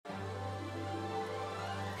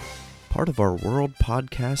part of our World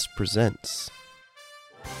Podcast presents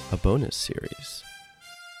a bonus series.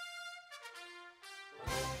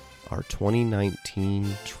 Our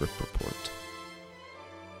 2019 trip report.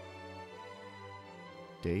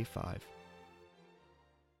 Day 5.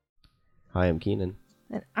 Hi, I'm Keenan.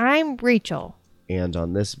 And I'm Rachel. And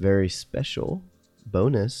on this very special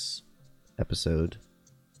bonus episode,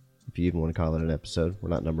 if you even want to call it an episode, we're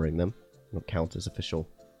not numbering them. They don't count as official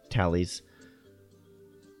tallies.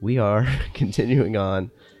 We are continuing on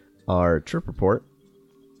our trip report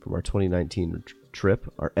from our 2019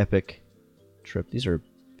 trip, our epic trip. These are,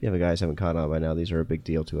 if you guys haven't caught on by now, these are a big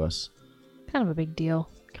deal to us. Kind of a big deal.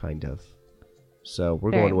 Kind of. So we're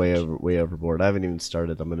Very going way overboard. I haven't even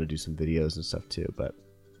started. I'm going to do some videos and stuff too, but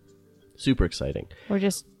super exciting. We're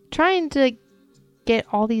just trying to get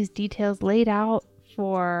all these details laid out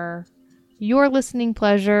for your listening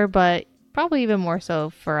pleasure, but probably even more so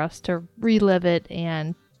for us to relive it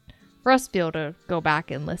and for us to be able to go back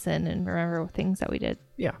and listen and remember things that we did.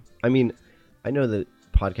 Yeah. I mean, I know that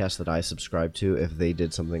podcasts that I subscribe to, if they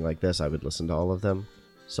did something like this, I would listen to all of them.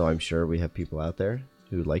 So I'm sure we have people out there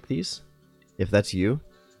who like these. If that's you,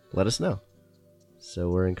 let us know. So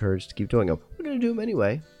we're encouraged to keep doing them. We're going to do them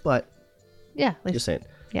anyway, but Yeah. just saying.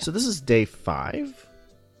 Yeah. So this is day 5,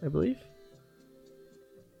 I believe.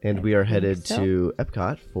 And we are headed to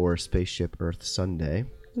Epcot for Spaceship Earth Sunday.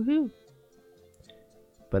 Woohoo.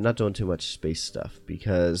 But not doing too much space stuff,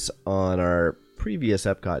 because on our previous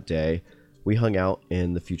Epcot day, we hung out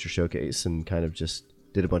in the Future Showcase and kind of just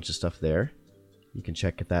did a bunch of stuff there. You can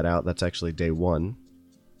check that out. That's actually day 1.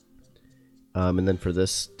 And then for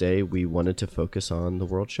this day, we wanted to focus on the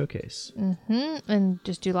World Showcase. And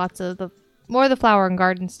just do lots of more of the flower and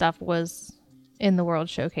garden stuff was in the World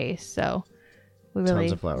Showcase. So we really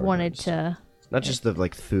Tons of flower wanted gardens. to. Not just the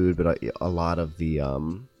food, but a lot of the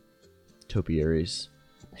topiaries.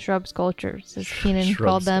 Shrub sculptures, as Keenan Shrub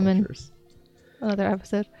called them sculptures. in another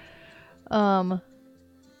episode.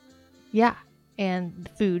 Yeah, and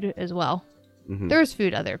food as well. Mhm. There's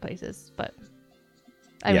food other places, but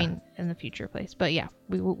I Yeah. mean in the future place. But yeah,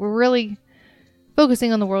 we're really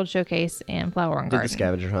focusing on the World Showcase and Flower and Did Garden. the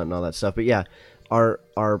scavenger hunt and all that stuff. But yeah,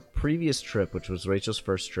 our previous trip, which was Rachel's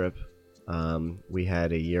first trip, we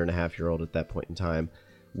had a 1.5-year-old at that point in time.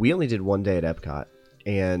 We only did one day at Epcot,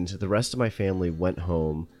 and the rest of my family went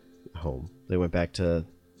home. They went back to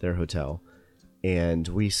their hotel, and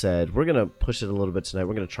we said, we're going to push it a little bit tonight.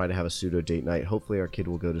 We're going to try to have a pseudo date night. Hopefully our kid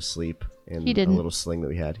will go to sleep in He a didn't. little sling that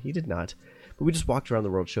we had. He did not. But we just walked around the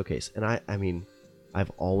World Showcase, and I mean, I've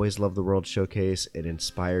always loved the World Showcase. It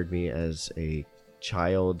inspired me as a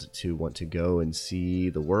child to want to go and see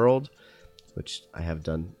the world, which I have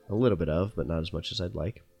done a little bit of, but not as much as I'd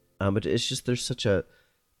like. But it's just, there's such a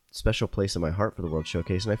special place in my heart for the World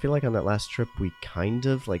Showcase, and I feel like on that last trip we kind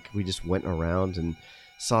of we just went around and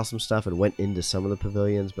saw some stuff and went into some of the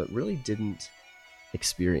pavilions, but really didn't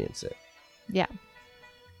experience it. Yeah,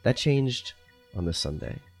 That changed on this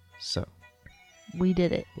Sunday, so we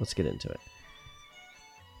did it. let's get into it.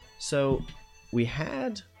 So we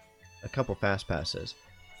had a couple fast passes,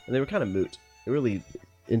 and they were kind of moot. They're really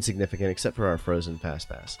insignificant except for our Frozen fast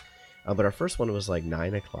pass. But our first one was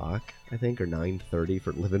 9 o'clock, I think, or 9:30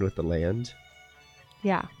 for Living with the Land.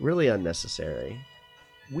 Yeah, Really unnecessary.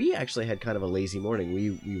 We actually had kind of a lazy morning.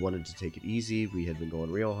 We wanted to take it easy. We had been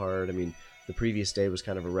going real hard. I mean, the previous day was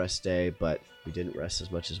kind of a rest day, but we didn't rest as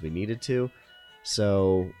much as we needed to.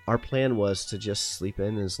 So our plan was to just sleep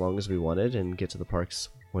in as long as we wanted and get to the parks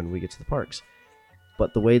when we get to the parks.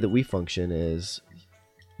 But the way that we function is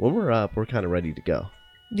when we're up, we're kind of ready to go.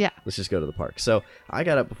 yeah. Let's just go to the park. So I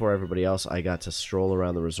got up before everybody else. I got to stroll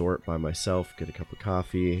around the resort by myself, get a cup of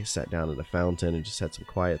coffee, sat down at a fountain, and just had some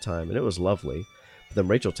quiet time. And it was lovely. But then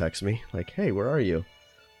Rachel texts me, hey, where are you?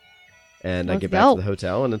 And I Let's get back go. to the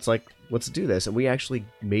hotel, and it's let's do this. And we actually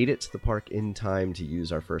made it to the park in time to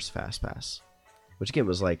use our first Fast Pass. Which again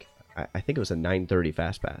was I think it was a 9:30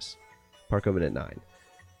 Fast Pass. Park opened at 9.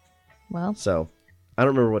 Well, So I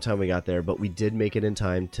don't remember what time we got there, but we did make it in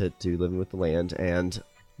time to do Living with the Land, and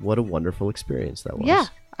what a wonderful experience that was. yeah.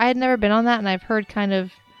 I had never been on that, and I've heard kind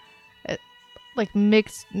of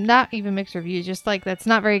mixed, not even mixed reviews, just that's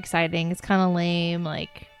not very exciting. It's kind of lame,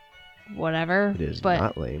 whatever. It is but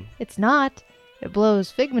not lame. It's not. It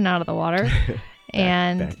blows Figment out of the water.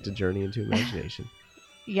 and back to Journey into Imagination.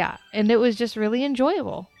 yeah, and it was just really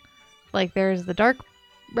enjoyable. There's the dark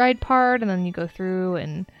ride part, and then you go through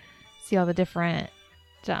and see all the different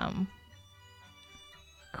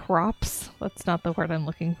crops. That's not the word I'm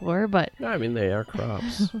looking for, but No, I mean, they are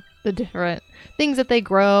crops. the different things that they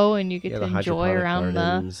grow and you get Yeah, to the enjoy hydroponic around the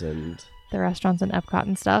gardens and the restaurants in Epcot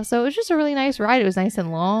and stuff. So it was just a really nice ride. It was nice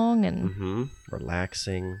and long and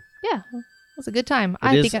Relaxing. yeah, it was a good time.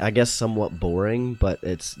 I guess, somewhat boring, but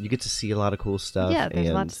you get to see a lot of cool stuff. Yeah, there's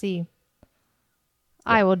a lot to see.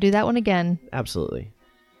 I will do that one again. Absolutely.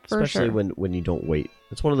 For Especially sure. when you don't wait.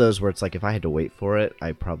 It's one of those where it's like, if I had to wait for it,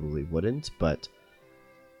 I probably wouldn't, but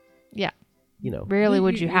yeah, rarely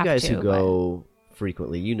would you have guys to, who go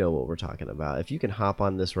frequently, you know what we're talking about. If you can hop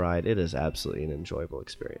on this ride, it is absolutely an enjoyable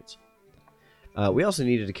experience. We also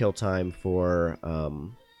needed to kill time for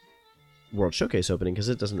World Showcase opening because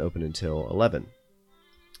it doesn't open until 11.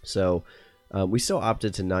 So we still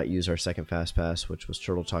opted to not use our second Fast Pass, which was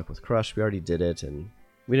Turtle Talk with Crush. We already did it, and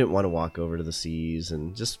we didn't want to walk over to the seas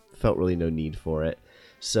and just felt really no need for it.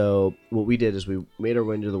 So what we did is we made our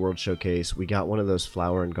way into the World Showcase. We got one of those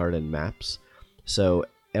flower and garden maps. So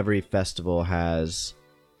every festival has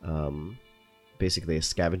basically a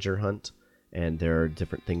scavenger hunt, and there are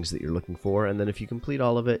different things that you're looking for. And then if you complete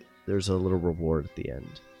all of it, there's a little reward at the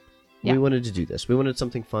end. Yeah. We wanted to do this. We wanted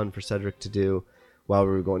something fun for Cedric to do while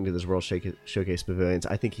we were going to this World Showcase pavilions.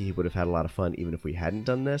 I think he would have had a lot of fun even if we hadn't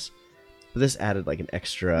done this. But this added like an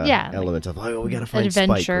extra element of, we got to find Spike,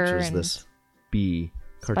 which was this bee,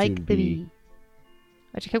 cartoon Spike the bee.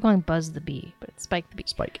 Which I kept calling Buzz the Bee, but it's Spike the Bee.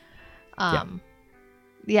 Spike.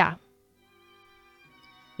 Yeah.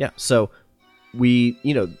 Yeah, so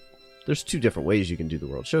there's two different ways you can do the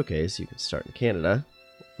World Showcase. You can start in Canada,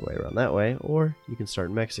 the way around that way, or you can start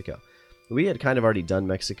in Mexico. We had kind of already done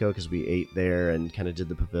Mexico because we ate there and kind of did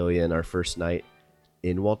the pavilion our first night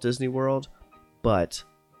in Walt Disney World, but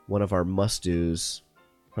one of our must-dos,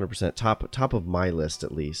 100% top of my list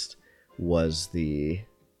at least, was the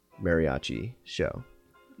mariachi show.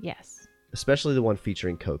 Yes. Especially the one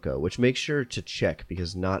featuring Coco, which make sure to check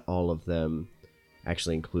because not all of them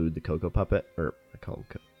actually include the Coco puppet, or I call him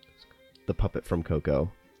the puppet from Coco,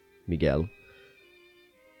 Miguel,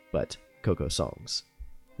 but Coco songs.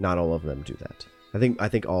 Not all of them do that. I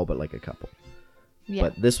think all but like a couple. Yeah.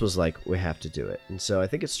 But this was like, we have to do it. And so I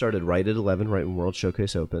think it started right at 11, right when World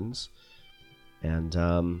Showcase opens. And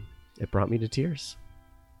it brought me to tears.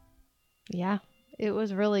 Yeah, it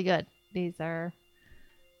was really good. These are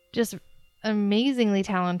just amazingly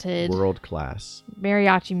talented World class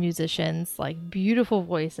mariachi musicians, like beautiful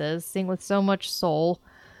voices, sing with so much soul.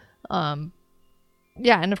 Yeah,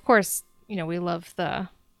 and of course, we love the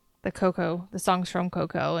Coco, the songs from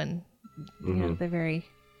Coco, and the very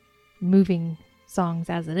moving songs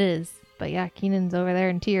as it is. But yeah, Keenan's over there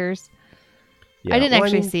in tears. Yeah. I didn't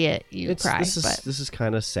actually see it. Cry. This is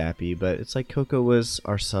kind of sappy, but it's like Coco was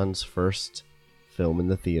our son's first film in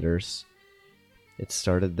the theaters. It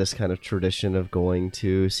started this kind of tradition of going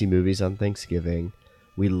to see movies on Thanksgiving.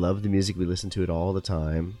 We love the music. We listen to it all the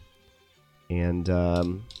time. And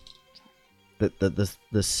the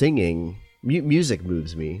singing, music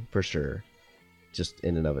moves me for sure, just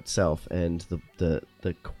in and of itself. And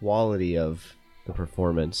the quality of the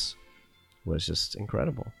performance was just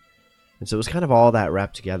incredible. And so it was kind of all that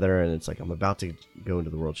wrapped together. And it's like, I'm about to go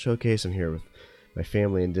into the World Showcase. I'm here with my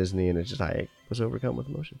family and Disney. And I was overcome with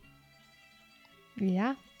emotion.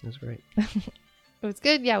 Yeah. It was great. It was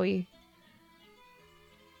good. Yeah,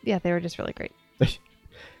 they were just really great.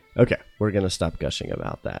 Okay, we're going to stop gushing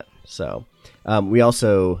about that. So, we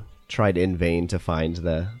also tried in vain to find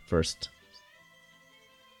the first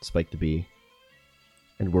Spike the Bee.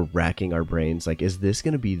 And we're racking our brains. Like, is this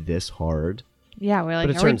going to be this hard? Yeah, we're like,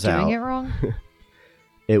 but it are we turns doing out, it wrong?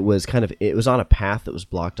 It was on a path that was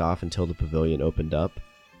blocked off until the pavilion opened up.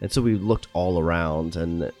 And so we looked all around,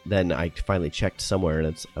 and then I finally checked somewhere, and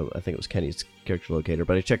I think it was Kenny's character locator,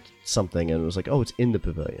 but I checked something, and it was like, oh, it's in the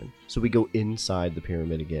pavilion. So we go inside the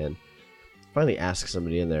pyramid again. Finally ask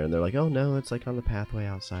somebody in there, and they're like, oh, no, it's like on the pathway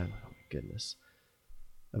outside. I'm like, oh, my goodness.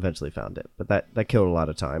 Eventually found it. But that killed a lot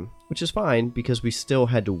of time, which is fine, because we still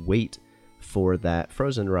had to wait for that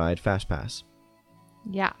Frozen ride Fast Pass.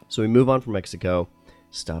 Yeah. So we move on from Mexico,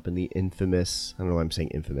 stop in the infamous, I don't know why I'm saying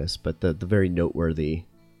infamous, but the very noteworthy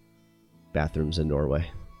bathrooms in Norway.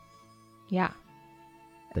 Yeah.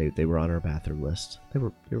 They were on our bathroom list. They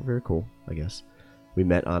were very cool, I guess. We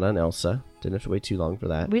met Anna and Elsa. Didn't have to wait too long for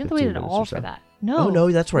that. We didn't have to wait at all for that. No. Oh, no,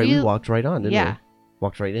 that's right. We walked right on, didn't we?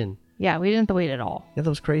 Walked right in. Yeah, we didn't have to wait at all. Yeah, that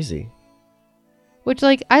was crazy. Which,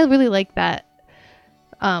 like, I really like that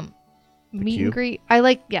meet and greet. I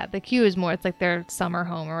like, the queue is more, it's like their summer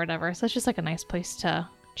home or whatever. So it's just like a nice place to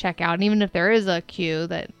check out. And even if there is a queue,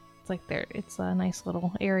 it's a nice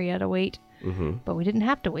little area to wait. Mm-hmm. But we didn't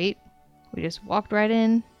have to wait. We just walked right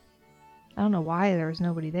in. I don't know why there was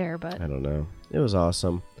nobody there, but I don't know. It was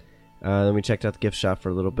awesome. Then we checked out the gift shop for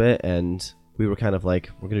a little bit, and we were kind of like,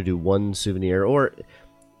 we're going to do one souvenir, or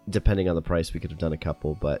depending on the price, we could have done a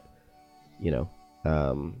couple, but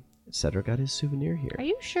Cedric got his souvenir here. Are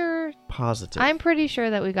you sure? Positive. I'm pretty sure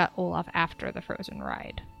that we got Olaf after the Frozen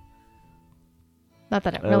ride. Not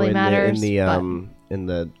that it really matters. In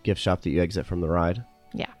the gift shop that you exit from the ride.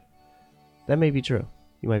 Yeah. That may be true.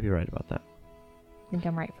 You might be right about that. I think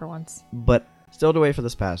I'm right for once. But still to wait for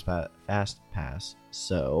this fast pass.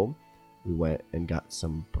 So we went and got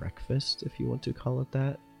some breakfast, if you want to call it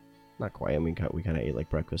that. Not quite. I mean, we kind of ate like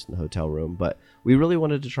breakfast in the hotel room, but we really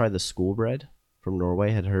wanted to try the school bread from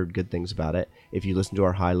Norway. Had heard good things about it. If you listen to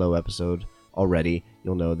our high-low episode already,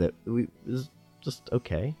 you'll know that it was just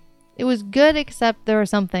okay. It was good, except there was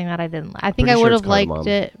something that I didn't like. I think I would have liked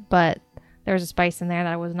it, but there was a spice in there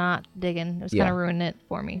that I was not digging. It was kind of ruining it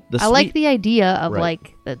for me. I like the idea of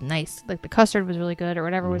like the nice, like the custard was really good or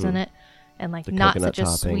whatever was in it, and like not such a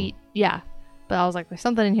sweet. Yeah. But I was like, there's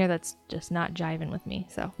something in here that's just not jiving with me.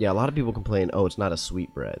 So yeah, a lot of people complain, oh, it's not a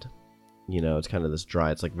sweet bread. It's kind of this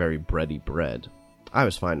dry, it's like very bready bread. I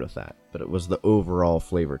was fine with that, but it was the overall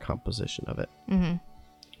flavor composition of it. Mm-hmm.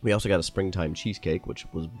 We also got a springtime cheesecake, which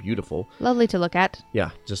was beautiful. Lovely to look at. Yeah,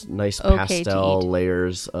 just nice pastel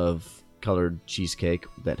layers of colored cheesecake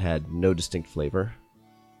that had no distinct flavor.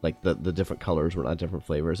 Like the different colors were not different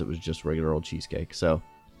flavors. It was just regular old cheesecake. So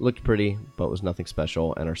looked pretty, but was nothing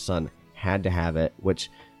special. And our son had to have it, which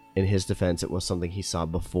in his defense, it was something he saw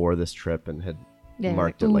before this trip and had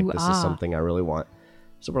marked it like this is something I really want.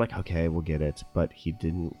 So we're like, okay, we'll get it. But he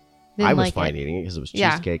didn't. I was fine eating it because it was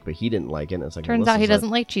cheesecake, but he didn't like it. And it's like, turns out he doesn't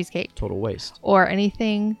like cheesecake. Total waste. Or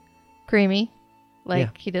anything creamy.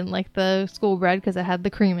 Like he didn't like the school bread because it had the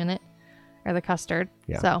cream in it or the custard.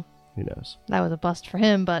 Yeah. So who knows? That was a bust for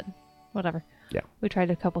him, but whatever. Yeah. We tried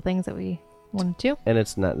a couple things that we wanted to. And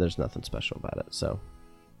there's nothing special about it. So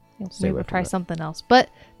maybe we'll try something else. But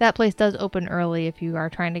that place does open early if you are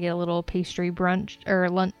trying to get a little pastry brunch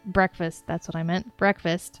or breakfast. That's what I meant.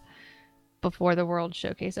 Breakfast. Before the World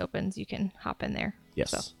Showcase opens, you can hop in there. Yes.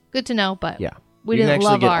 So good to know, but we didn't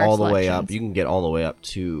love our all the way up. You can get all the way up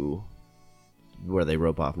to where they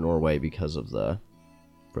rope off Norway because of the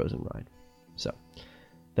Frozen ride. So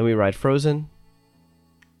then we ride Frozen,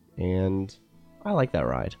 and I like that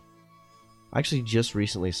ride. I actually just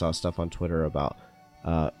recently saw stuff on Twitter about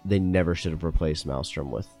they never should have replaced Maelstrom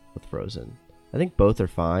with Frozen. I think both are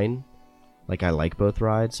fine. Like, I like both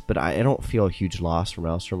rides, but I don't feel a huge loss for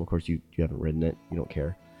Maelstrom. Of course, you haven't ridden it. You don't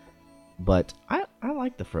care. But I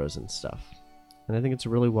like the Frozen stuff. And I think it's a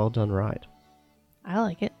really well-done ride. I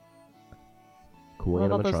like it. Cool animatronics.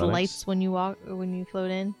 What about those lights when you walk or when you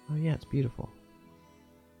float in? Oh, yeah, it's beautiful.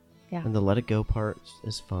 Yeah. And the Let It Go part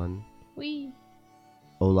is fun. Whee!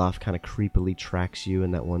 Olaf kind of creepily tracks you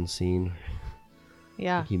in that one scene.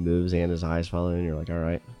 Yeah. Like he moves and his eyes follow, and you're like, all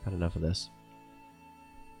right, I've had enough of this.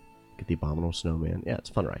 Get the Abominable Snowman. Yeah, it's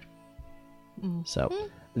a fun ride. So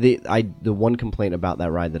the one complaint about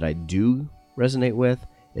that ride that I do resonate with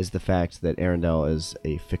is the fact that Arendelle is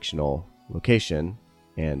a fictional location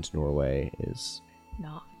and Norway is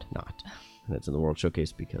not. And it's in the World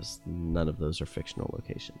Showcase because none of those are fictional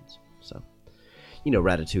locations. So,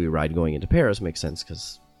 Ratatouille ride going into Paris makes sense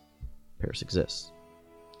because Paris exists.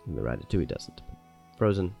 And the Ratatouille doesn't.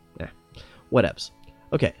 Frozen, whatevs.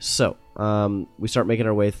 Okay, so we start making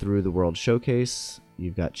our way through the World Showcase.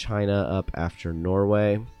 You've got China up after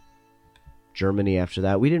Norway. Germany after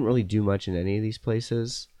that. We didn't really do much in any of these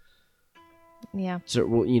places. Yeah. So,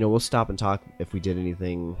 we'll stop and talk if we did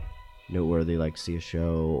anything noteworthy, like see a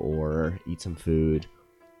show or eat some food.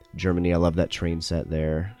 Germany, I love that train set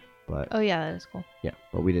there. But oh, yeah, that is cool. Yeah,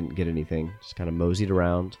 but we didn't get anything. Just kind of moseyed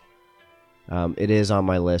around. It is on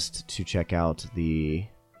my list to check out the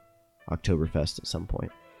Oktoberfest at some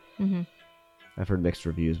point. Mm-hmm. I've heard mixed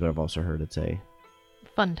reviews, but I've also heard it's a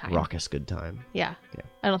fun time, raucous good time. Yeah.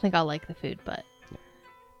 I don't think I'll like the food, but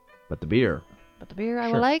the beer. But the beer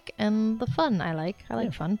I will like, and the fun I like. I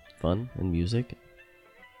like fun. Fun and music.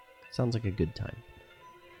 Sounds like a good time.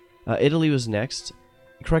 Italy was next.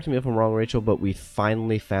 Correct me if I'm wrong, Rachel, but we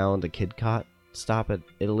finally found a KidCot stop at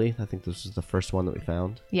Italy. I think this was the first one that we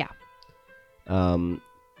found. Yeah. And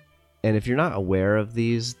if you're not aware of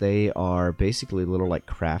these, they are basically little like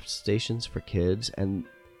craft stations for kids, and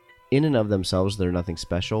in and of themselves, they're nothing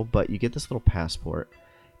special, but you get this little passport,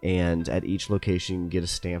 and at each location, you get a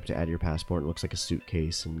stamp to add your passport. It looks like a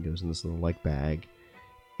suitcase and goes in this little like bag,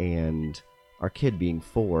 and our kid, being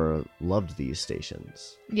 4, loved these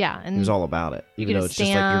stations. Yeah, and he was all about it, even though it's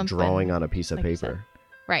just like you're drawing on a piece of paper.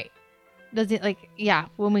 Right. Does it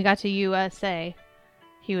when we got to USA,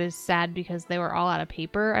 he was sad because they were all out of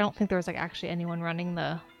paper. I don't think there was actually anyone running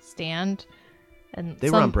the stand. And They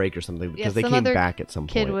were on break or something because they some came other back at some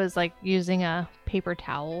kid point. was like using a paper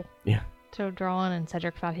towel Yeah. to draw on, and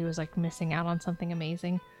Cedric thought he was like missing out on something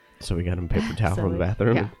amazing. So we got him paper towel So from the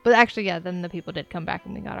bathroom. Yeah, but actually, yeah. Then the people did come back,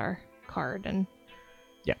 and we got our card and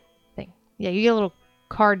Yeah. thing. Yeah, you get a little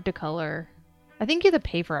card to color. I think you had to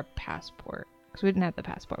pay for a passport because we didn't have the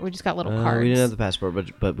passport. We just got little cards. We didn't have the passport,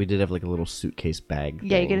 but we did have like a little suitcase bag.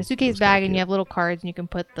 Yeah, you get a thing. suitcase It was kinda bag, and cute. you have little cards, and you can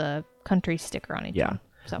put the country sticker on each Yeah. one.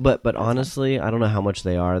 So, But that's fun. honestly, I don't know how much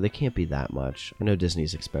they are. They can't be that much. I know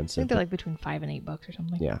Disney's I expensive. think they're but- like between $5 and $8 or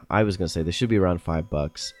something. yeah, I was gonna say they should be around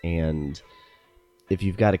 $5. And if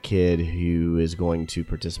you've got a kid who is going to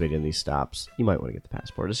participate in these stops, you might want to get the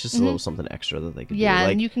passport. It's just a little something extra that they could do. Yeah,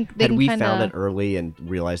 Like, and you can. They had can we kinda, found it early and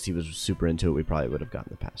realized he was super into it, we probably would have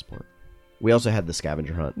gotten the passport. We also had the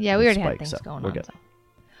scavenger hunt. Yeah, we with already had Spike, things so going we're on. good. So.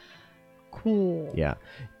 Cool. Yeah.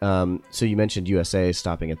 So you mentioned USA,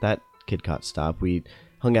 stopping at that KidCot stop. We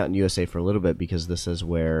hung out in USA for a little bit because this is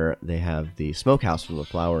where they have the smokehouse from the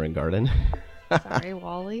Flower and Garden. Sorry,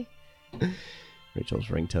 Wally. Rachel's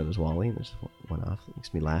ringtone is Wally, and there's one off that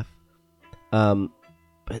makes me laugh.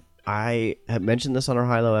 But I have mentioned this on our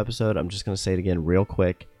high-low episode. I'm just going to say it again real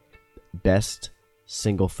quick. Best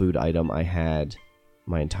single food item I had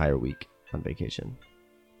my entire week on vacation.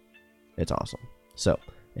 It's awesome. So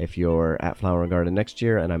if you're at Flower and Garden next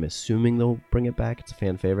year, and I'm assuming they'll bring it back, it's a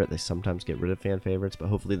fan favorite. They sometimes get rid of fan favorites, but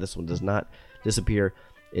hopefully this one does not disappear.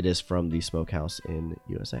 It is from the smokehouse in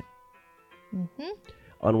USA. Mm-hmm.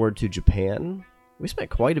 Onward to Japan. We spent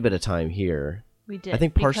quite a bit of time here. We did. I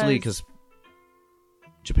think partially because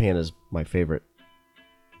Japan is my favorite,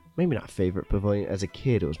 maybe not favorite pavilion. As a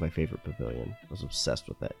kid, it was my favorite pavilion. I was obsessed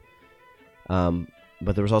with it.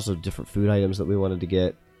 But there was also different food items that we wanted to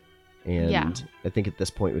get. And Yeah. I think at this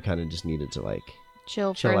point we kind of just needed to like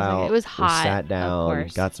chill chill for a second. out. It was We hot. sat of down,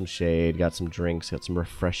 course. got some shade, got some drinks, got some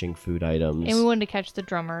refreshing food items. And we wanted to catch the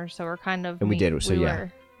drummer, so we're kind of. And we did, so we yeah.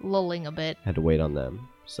 were lulling a bit. Had to wait on them.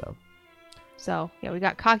 So Yeah, we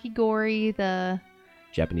got kakigori,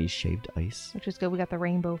 Japanese shaved ice. which was good. We got the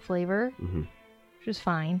rainbow flavor, Mm-hmm. which was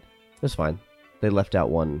fine. It was fine. They left out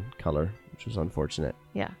one color, which was unfortunate.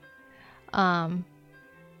 Yeah.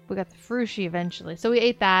 We got the frushi eventually, so we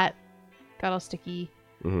ate that. Got all sticky,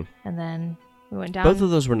 Mm-hmm. and then we went down. Both of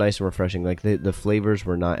those were nice and refreshing. Like the flavors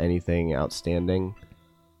were not anything outstanding,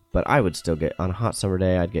 but I would still get on a hot summer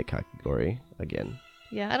day. I'd get kakigori again.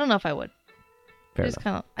 Yeah, I don't know if I would. Fair Just enough,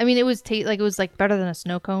 kind of. I mean, it was it was like better than a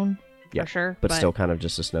snow cone Yeah, for sure. but still kind of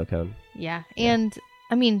just a snow cone. Yeah, Yeah. and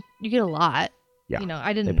I mean, you get a lot. Yeah, You know,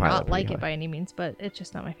 I didn't pile up not like pretty it high. by any means, but it's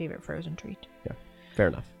just not my favorite frozen treat. Fair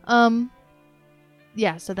enough.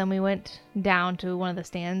 Yeah, so then we went down to one of the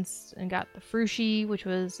stands and got the frushi, which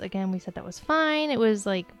was, again, we said that was fine. It was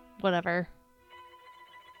like, whatever.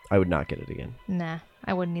 I would not get it again. Nah,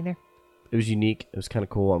 I wouldn't either. It was unique. It was kind of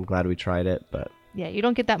cool. I'm glad we tried it, but Yeah, you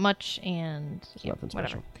don't get that much, and it's yeah, nothing whatever.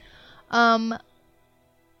 special. I Watch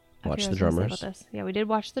forget the what I was gonna say drummers. about this. Yeah, we did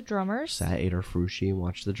watch the drummers. Sat, ate our frushi,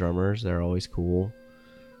 watched the drummers. They're always cool.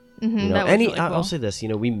 Mm-hmm, You know, that was really cool. I'll say this. You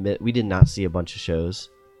know, we did not see a bunch of shows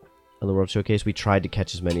on the World Showcase. We tried to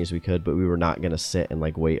catch as many as we could, but we were not going to sit and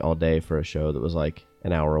like wait all day for a show that was like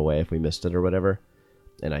an hour away if we missed it or whatever.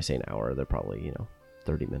 And I say an hour, they're probably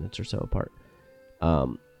 30 minutes or so apart.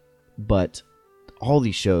 But all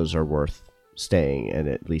these shows are worth staying and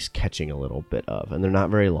at least catching a little bit of, and they're not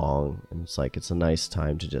very long. And it's a nice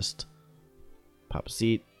time to just pop a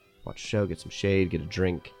seat, watch a show, get some shade, get a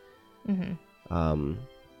drink. Mm-hmm. And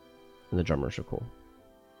the drummers are cool.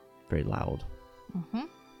 Very loud, Mm-hmm.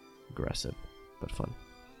 aggressive, but fun.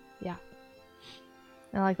 Yeah.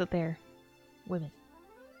 I like that they're women.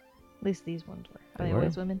 At least these ones were. Are They they were.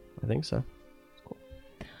 always women? I think so.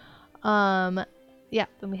 Yeah,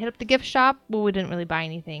 then we hit up the gift shop. Well, we didn't really buy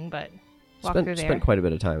anything, but walked through there. Spent quite a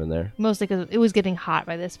bit of time in there. Mostly because it was getting hot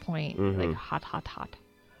by this point. Mhm. Like hot.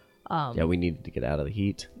 Yeah, we needed to get out of the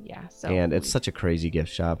heat. Yeah, so And it's such a crazy gift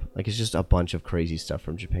shop. Like, it's just a bunch of crazy stuff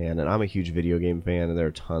from Japan. And I'm a huge video game fan, and there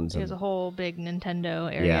are tons there's of... a whole big Nintendo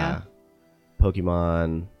area. Yeah.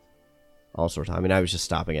 Pokemon, all sorts of... I mean, I was just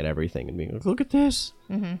stopping at everything and being like, look at this!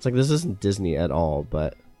 Mm-hmm. It's like, this isn't Disney at all,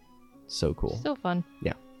 but so cool. Still fun.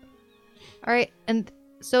 Yeah. All right, and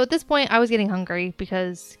so at this point, I was getting hungry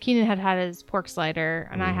because Keenan had had his pork slider,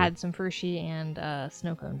 and I Mhm. had some frushi and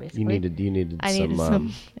snow cone, basically. You needed I some... needed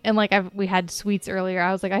some, and like we had sweets earlier.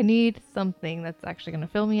 I was like, I need something that's actually gonna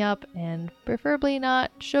fill me up, and preferably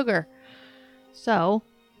not sugar. So,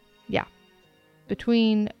 yeah,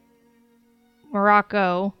 between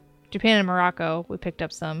Japan and Morocco, we picked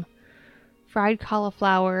up some fried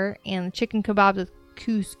cauliflower and chicken kebabs with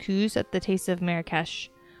couscous at the Taste of Marrakesh,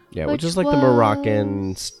 Yeah, which is like the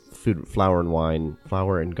Moroccan food, flower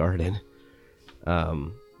and garden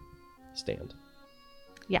stand.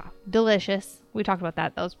 Yeah, delicious. We talked about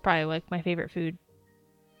that. That was probably like my favorite food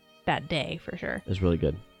that day for sure. It was really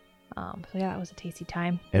good. So yeah, that was a tasty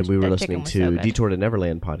time. And we were That listening chicken was to so good. Detour to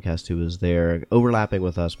Neverland podcast, who was there overlapping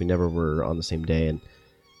with us. We never were on the same day and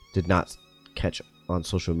did not catch on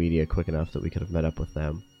social media quick enough that we could have met up with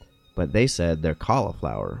them. But they said their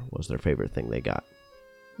cauliflower was their favorite thing they got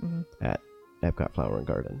at Epcot Flower and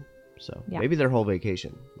Garden. So maybe their whole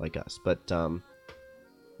vacation, like us. But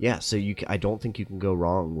yeah, so I don't think you can go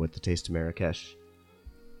wrong with the Taste of Marrakesh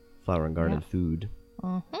Flower and Garden food.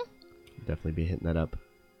 Definitely be hitting that up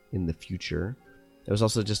in the future. It was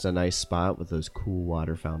also just a nice spot with those cool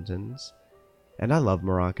water fountains. And I love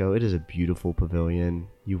Morocco. It is a beautiful pavilion.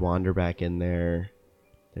 You wander back in there.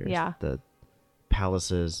 There's the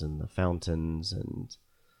palaces and the fountains and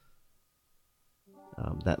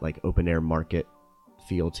that like open air market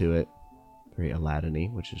feel to it. Very Aladdin-y,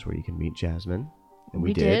 which is where you can meet Jasmine. And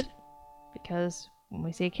we did. Because when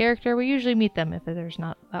we see a character, we usually meet them if there's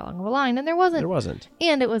not that long of a line. And there wasn't. There wasn't.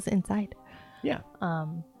 And it was inside. Yeah.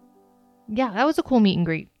 Yeah, that was a cool meet and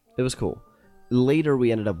greet. It was cool. Later,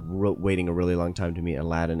 we ended up waiting a really long time to meet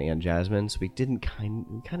Aladdin and Jasmine, so we kind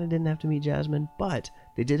of didn't have to meet Jasmine, but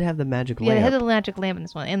they did have the magic lamp. Yeah, they had the magic lamp in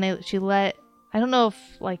this one, and I don't know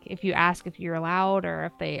if you ask if you're allowed or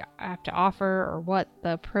if they have to offer or what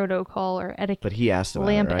the protocol or etiquette. But he asked about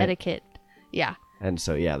lamp it, right? etiquette. Yeah. And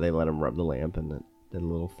so they let him rub the lamp and the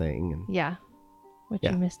little thing. And yeah, which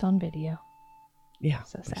you missed on video. Yeah.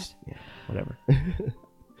 So sad. Yeah, whatever.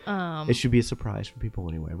 It should be a surprise for people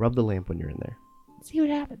anyway. Rub the lamp when you're in there. See what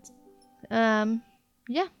happens.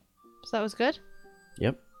 Yeah. So that was good.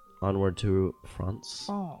 Yep. Onward to France.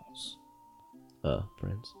 France.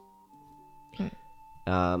 France.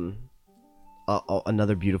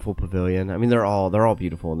 Another beautiful pavilion. I mean, they're all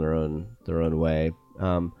beautiful in their own way.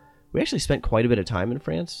 We actually spent quite a bit of time in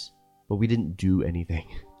France, but we didn't do anything.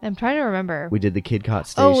 I'm trying to remember. We did the Kidcot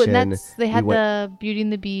Station. Oh, and they had the Beauty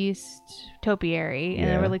and the Beast topiary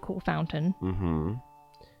and a really cool fountain.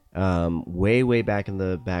 Way back in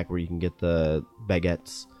the back where you can get the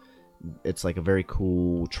baguettes. It's like a very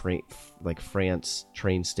cool France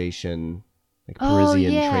train station, like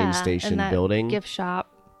Parisian train station and that building. Gift shop.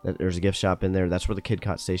 There's a gift shop in there. That's where the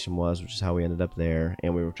Kidcot Station was, which is how we ended up there.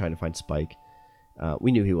 And we were trying to find Spike.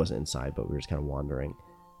 We knew he wasn't inside, but we were just kind of wandering.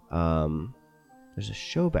 There's a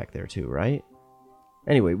show back there too, right?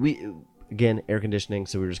 Anyway, again air conditioning,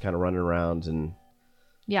 so we were just kind of running around and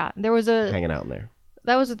there was hanging out in there.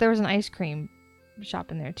 There was an ice cream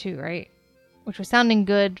shop in there too, right? Which was sounding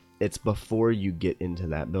good. It's before you get into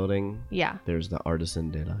that building. Yeah. There's the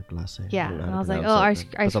Artisan de la Glace. Yeah, and I was like, ice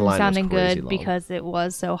cream sounding good because it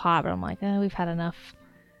was so hot. But I'm like, we've had enough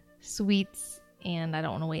sweets, and I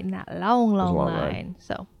don't want to wait in that long line.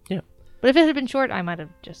 So yeah. But if it had been short, I might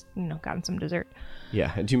have just gotten some dessert.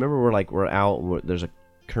 Yeah. And do you remember we're out? There's a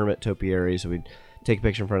Kermit topiary, so we take a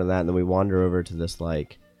picture in front of that, and then we wander over to this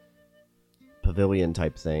like pavilion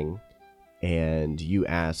type thing. And you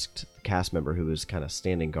asked the cast member who was kind of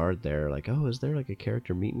standing guard there, like, "Oh, is there like a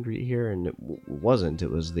character meet and greet here?" And it wasn't. It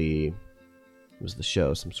was the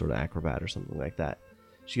show, some sort of acrobat or something like that.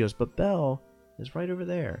 She goes, "But Belle is right over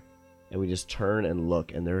there." And we just turn and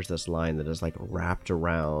look, and there's this line that is like wrapped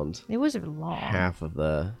around. It was long. Half of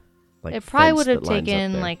the like. It probably would have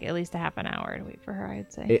taken like at least a half an hour to wait for her.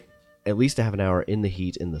 I'd say. At least a half an hour in the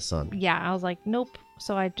heat in the sun. Yeah, I was like, nope.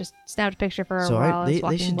 So I just snapped a picture for her while I was walking by.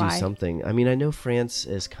 They should do something. I mean, I know France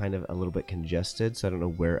is kind of a little bit congested, so I don't know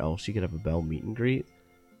where else you could have a Belle meet and greet.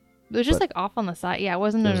 It was just like off on the side. Yeah, it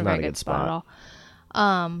wasn't in a very good spot at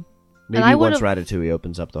all. Maybe once Ratatouille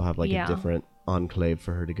opens up, they'll have like a different enclave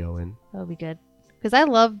for her to go in. That'll be good. Because I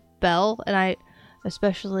love Belle, and I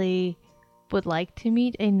especially would like to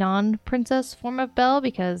meet a non-princess form of Belle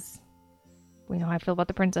because we know how I feel about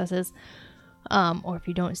the princesses. Or if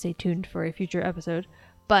you don't, stay tuned for a future episode.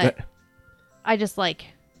 But I just like,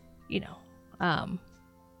 would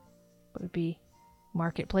it be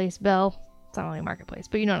Marketplace Belle? It's not really Marketplace,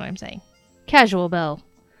 but you know what I'm saying. Casual Belle.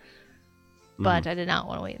 But I did not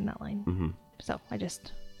want to wait in that line. So I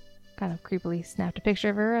just kind of creepily snapped a picture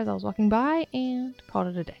of her as I was walking by and called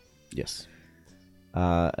it a day. Yes.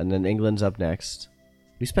 And then England's up next.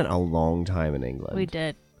 We spent a long time in England. We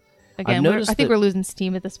did. Again, I think we're losing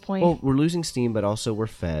steam at this point. Well, we're losing steam, but also we're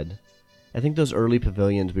fed. I think those early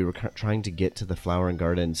pavilions, we were trying to get to the flower and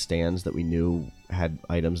garden stands that we knew had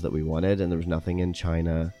items that we wanted, and there was nothing in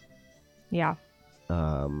China. Yeah.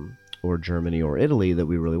 Or Germany or Italy that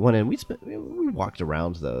we really wanted. We walked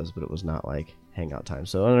around those, but it was not like hangout time.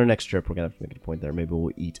 So on our next trip, we're gonna have to make it a point there. Maybe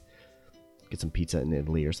we'll get some pizza in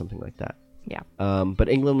Italy or something like that. Yeah. But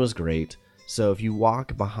England was great. So if you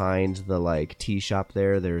walk behind the like tea shop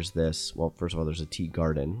there, there's this. Well, first of all, there's a tea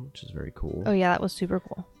garden, which is very cool. Oh yeah, that was super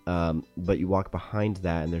cool. But you walk behind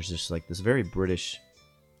that, and there's just like this very British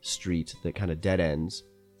street that kind of dead ends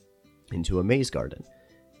into a maze garden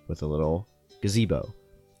with a little gazebo.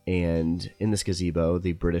 And in this gazebo,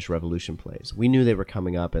 the British Revolution plays. We knew they were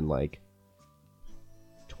coming up in like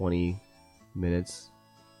 20 minutes.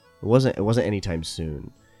 It wasn't anytime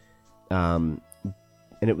soon. And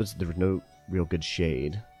there was no real good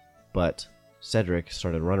shade, but Cedric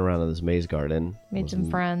started running around in this maze garden. Made some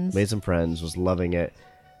friends, was loving it.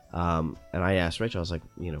 And I asked Rachel, I was like,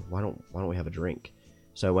 why don't we have a drink?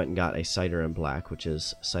 So I went and got a cider and black, which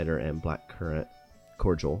is cider and black currant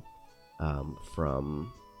cordial,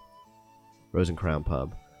 from Rose and Crown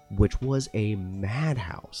Pub, which was a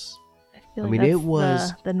madhouse. I mean, it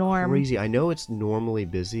was the norm. Crazy. I know it's normally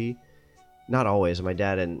busy, not always. My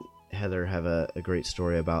dad and Heather have a great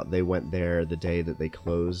story about they went there the day that they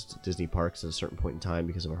closed Disney parks at a certain point in time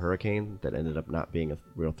because of a hurricane that ended up not being a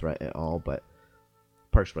real threat at all, but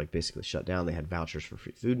parks were like basically shut down. They had vouchers for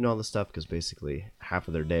free food and all this stuff because basically half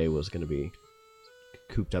of their day was going to be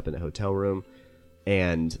cooped up in a hotel room.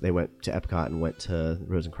 And they went to Epcot and went to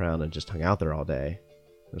Rose and Crown and just hung out there all day.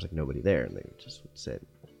 There was like nobody there, and they just would sit.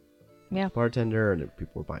 Yeah. Bartender, and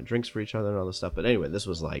people were buying drinks for each other and all this stuff. But anyway, this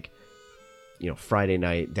was like, Friday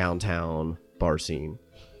night downtown bar scene.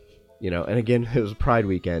 And again, it was Pride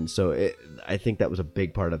weekend, so I think that was a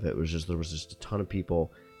big part of it. There was just a ton of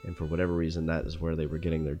people, and for whatever reason, that is where they were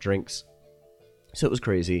getting their drinks. So it was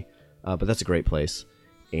crazy, but that's a great place,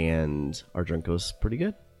 and our drink was pretty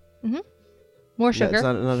good. Mm-hmm. More sugar. Yeah, it's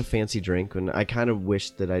not a fancy drink, and I kind of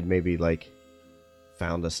wish that I'd maybe like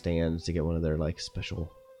found a stand to get one of their like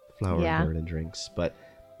special flower garden drinks, but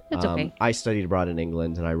it's okay. I studied abroad in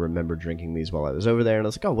England, and I remember drinking these while I was over there, and I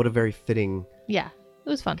was like, oh, what a very fitting it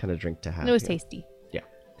was fun kind of drink to have. And it was tasty. Yeah.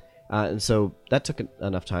 And so that took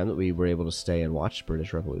enough time that we were able to stay and watch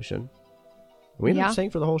British Revolution. We ended up staying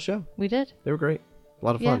for the whole show. We did. They were great. A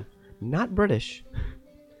lot of fun. Not British.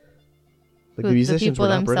 Like the musicians people were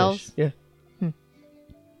not themselves? British. Yeah.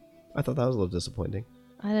 I thought that was a little disappointing.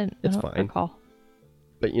 I don't fine. recall.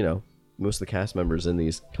 But, most of the cast members in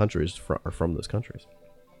these countries are from those countries.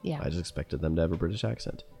 Yeah. I just expected them to have a British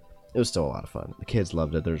accent. It was still a lot of fun. The kids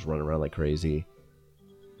loved it. They're just running around like crazy.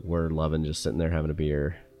 We're loving just sitting there having a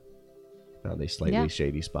beer. Found a slightly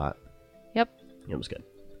shady spot. Yep. It was good.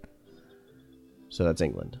 So that's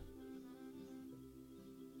England.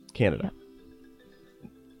 Canada.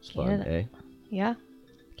 Yep. It's fun, eh? Yeah.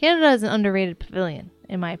 Canada is an underrated pavilion,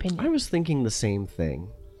 in my opinion. I was thinking the same thing.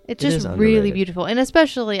 It's just really beautiful. And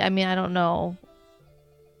especially, I mean, I don't know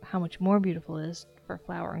how much more beautiful it is for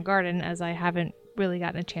Flower and Garden, as I haven't really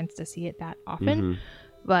gotten a chance to see it that often.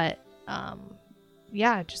 But,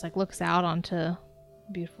 it just like looks out onto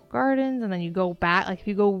beautiful gardens. And then you go back, like if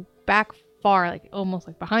you go back far, like almost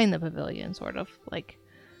like behind the pavilion, sort of like.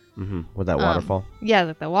 With that waterfall? Yeah,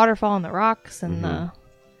 like the waterfall and the rocks and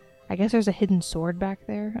I guess there's a hidden sword back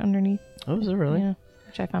there underneath. Oh, is it really? Yeah,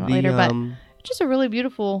 which I found out later. But it's just a really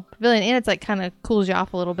beautiful pavilion, and it's like kind of cools you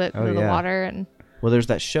off a little bit under the water. And well, there's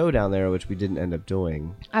that show down there which we didn't end up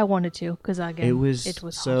doing. I wanted to because again, it was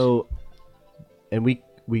so, and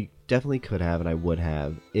we definitely could have, and I would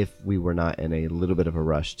have if we were not in a little bit of a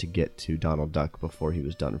rush to get to Donald Duck before he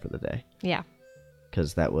was done for the day. Yeah,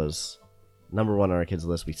 because that was number one on our kids'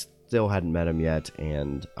 list. We still hadn't met him yet,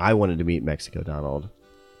 and I wanted to meet Mexico Donald.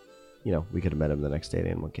 We could have met him the next day at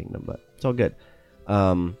Animal Kingdom, but it's all good.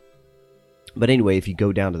 But anyway, if you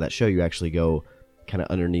go down to that show, you actually go kind of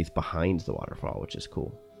underneath behind the waterfall, which is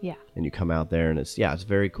cool. Yeah. And you come out there, and it's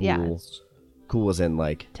very cool. Yeah, cool as in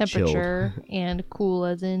like temperature, chilled. and cool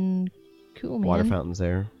as in cool, man. Water fountains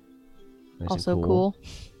there. Nice also cool.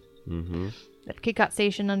 Mm-hmm. That Kit Kat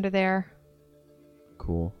station under there.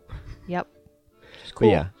 Cool. Yep. Cool.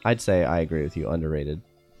 But yeah, I'd say I agree with you. Underrated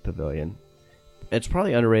pavilion. It's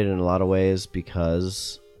probably underrated in a lot of ways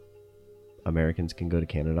because Americans can go to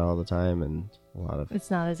Canada all the time, and a lot of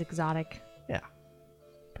it's not as exotic. Yeah,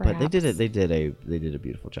 perhaps. But they did a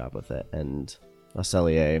beautiful job with it, and La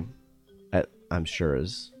Cellier, I'm sure,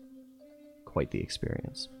 is quite the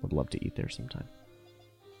experience. Would love to eat there sometime.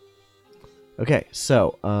 Okay,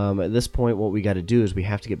 so at this point, what we got to do is we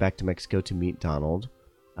have to get back to Mexico to meet Donald.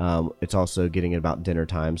 It's also getting about dinner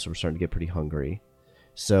time, so we're starting to get pretty hungry.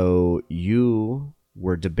 So you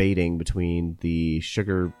were debating between the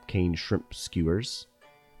sugar cane shrimp skewers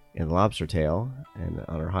and the lobster tail, and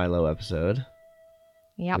on our high-low episode,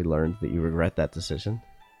 we learned that you regret that decision.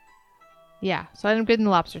 Yeah, so I ended up getting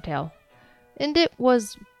the lobster tail. And it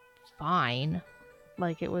was fine.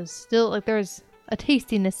 Like, it was still, like, there was a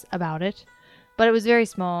tastiness about it. But it was very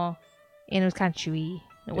small, and it was kind of chewy.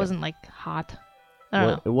 It wasn't, like, hot. I don't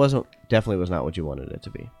know. It wasn't, definitely was not what you wanted it to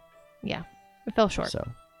be. Yeah, it fell short. So,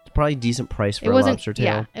 it's probably a decent price for It a wasn't, lobster tail.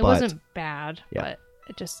 yeah, it but, wasn't bad, Yeah. but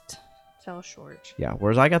it just fell short. Yeah,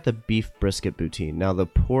 whereas I got the beef brisket poutine. Now,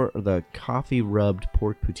 the coffee rubbed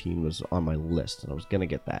pork poutine was on my list, and I was going to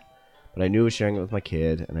get that. But I knew I was sharing it with my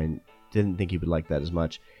kid, and I didn't think he would like that as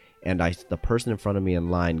much. And the person in front of me in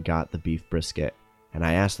line got the beef brisket. And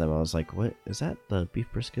I asked them, I was like, what, is that the beef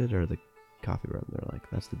brisket or the coffee rub? And they're like,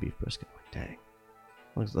 that's the beef brisket. I'm like, dang.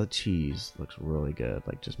 The cheese looks really good.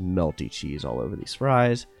 Like, just melty cheese all over these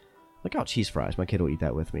fries. Look out, cheese fries. My kid will eat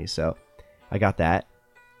that with me. So I got that.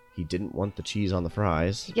 He didn't want the cheese on the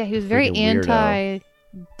fries. Yeah, he was very Freaking weirdo.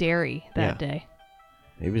 anti-dairy that day.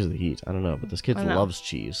 Maybe it was the heat. I don't know. But this kid I know. loves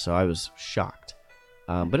cheese, so I was shocked.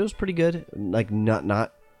 But it was pretty good. Like,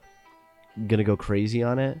 not gonna go crazy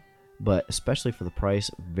on it, but especially for the price,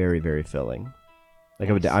 very, very filling. Like,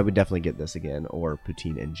 Nice. I would definitely get this again, or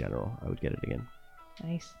poutine in general. I would get it again.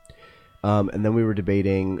 Nice. And then we were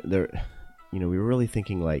debating there. We were really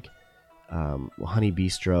thinking like, Honey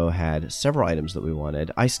Bistro had several items that we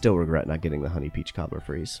wanted. I still regret not getting the honey peach cobbler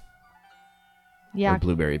freeze. Yeah, Or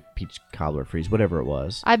blueberry peach cobbler freeze, whatever it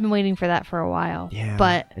was. I've been waiting for that for a while. Yeah.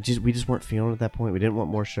 But we just weren't feeling it at that point. We didn't want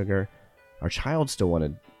more sugar. Our child still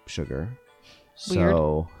wanted sugar. Weird.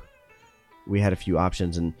 So we had a few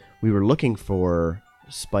options, and we were looking for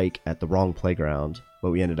Spike at the wrong playground,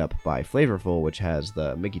 but we ended up by Flavorful, which has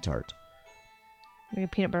the Mickey tart. like a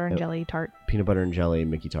peanut butter and jelly tart. Peanut butter and jelly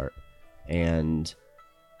Mickey tart. And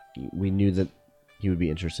we knew that he would be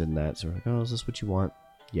interested in that. So we're like, oh, is this what you want?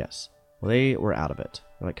 Yes. Well, they were out of it.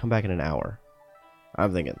 They're like, come back in an hour.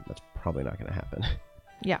 I'm thinking that's probably not going to happen.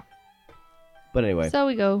 Yeah. But anyway. So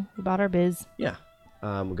we bought our biz. Yeah.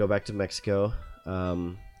 We go back to Mexico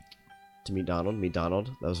to meet Donald. Meet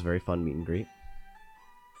Donald. That was a very fun meet and greet.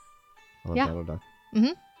 I love Yeah. Donald Duck.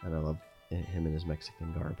 Mhm. And I love him in his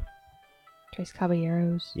Mexican garb. Tres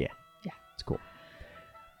Caballeros. Yeah. It's cool.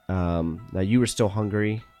 Now, you were still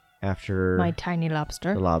hungry after My tiny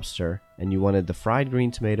lobster. the lobster, and you wanted the fried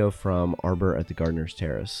green tomato from Arbor at the Gardener's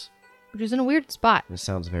Terrace. Which is in a weird spot. This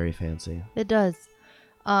sounds very fancy. It does.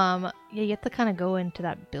 Yeah, you have to kind of go into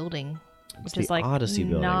that building, It's which is the like Odyssey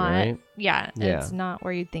building, not, right? Yeah, Yeah. it's not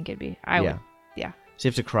where you'd think it'd be. Yeah. So you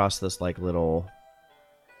have to cross this like little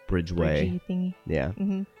bridgeway. Bridgey thingy. Yeah.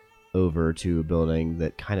 Mm-hmm. Over to a building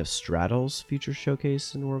that kind of straddles Future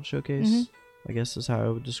Showcase and World Showcase, Mhm. I guess is how I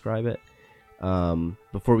would describe it.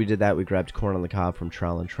 Before we did that, we grabbed corn on the cob from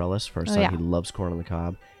Trowel and Trellis for our son. yeah. He loves corn on the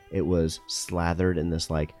cob. It was slathered in this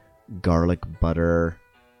like garlic butter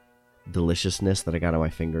deliciousness that I got on my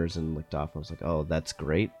fingers and licked off. I was like, oh, that's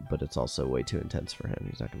great, but it's also way too intense for him.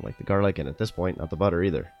 He's not going to like the garlic, and at this point, not the butter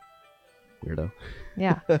either. Weirdo.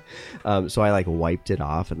 Yeah. So I like wiped it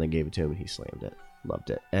off and then gave it to him, and he slammed it. Loved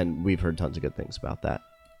it. And we've heard tons of good things about that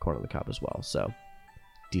corn on the cob as well. So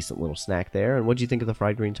decent little snack there. And what do you think of the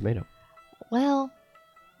fried green tomato? Well,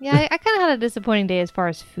 yeah, I kind of had a disappointing day as far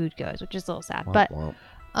as food goes, which is a little sad. Womp But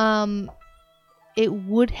womp. it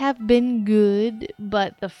would have been good,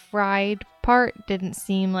 but the fried part didn't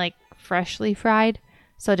seem like freshly fried,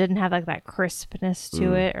 so it didn't have like that crispness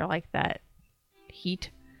to it or like that heat.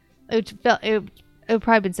 It would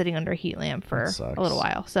probably been sitting under a heat lamp for That sucks. a little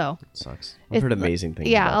while. So It sucks. I've it's- heard amazing things.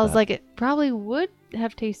 yeah, about I was that. like, it probably would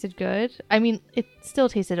have tasted good. I mean, it still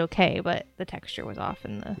tasted okay, but the texture was off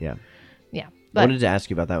and the yeah. yeah. I But wanted to ask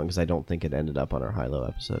you about that one because I don't think it ended up on our high-low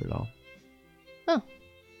episode at all. Oh.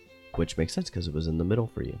 Which makes sense because it was in the middle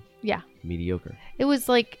for you. yeah, Mediocre. it was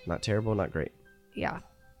like Not terrible, not great. yeah.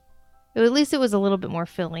 At least it was a little bit more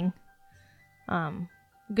filling.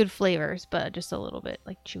 Good flavors, but just a little bit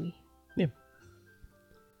like chewy. Yeah.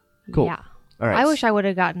 Cool. Yeah. All right. I wish I would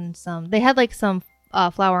have gotten some. They had like some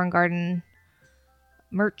flower and garden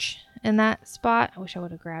merch in that spot. I wish I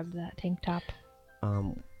would have grabbed that tank top.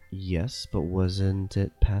 Yes, but wasn't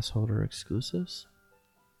it pass holder exclusives?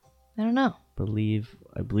 I don't know.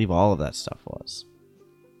 I believe all of that stuff was.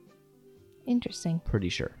 Interesting. Pretty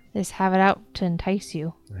sure. They just have it out to entice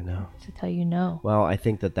you, I know. to tell you no. Well, I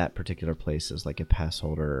think that particular place is like a pass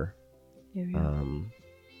holder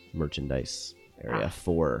merchandise area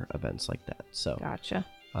for events like that. So Gotcha.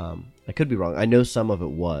 I could be wrong. I know some of it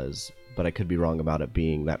was, but I could be wrong about it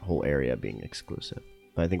being that whole area being exclusive.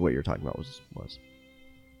 But I think what you're talking about was.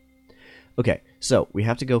 Okay, so we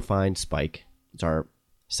have to go find Spike. It's our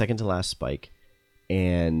second to last Spike,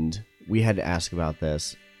 and we had to ask about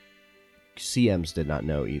this. CMs did not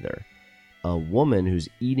know either. a woman who's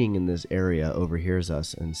eating in this area overhears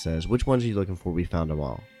us and says, "Which ones are you looking for? We found them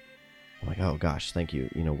all." I'm like, "Oh gosh, thank you.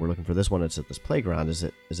 You know, we're looking for this one. It's at this playground. Is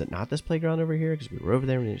it not this playground over here? Because we were over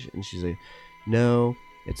there." And she's like, "No,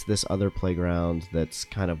 it's this other playground that's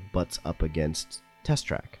kind of butts up against Test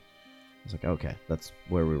Track." I was like, "Okay, that's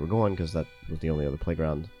where we were going because that was the only other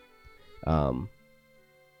playground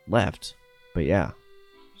left." But yeah,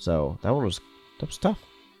 so that was tough.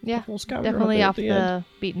 Yeah, Little scavenger hunt definitely there at off the the end.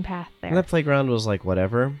 beaten path And there. that playground was like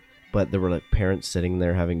whatever, but there were like parents sitting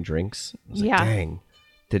there having drinks. I was like, Yeah. dang,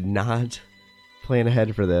 did not plan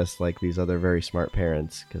ahead for this like these other very smart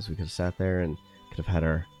parents, because we could have sat there and could have had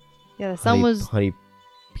our Yeah, the sun was honey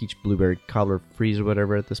peach blueberry cobbler freeze or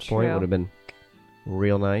whatever at this point. True. Would have been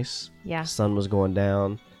real nice. yeah. Sun was going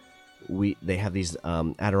down. They have these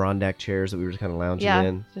Adirondack chairs that we were just kind of lounging Yeah,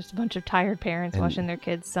 in. just a bunch of tired parents And watching their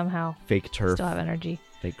kids somehow Fake turf, still have energy.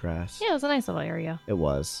 fake grass. Yeah, it was a nice little area. It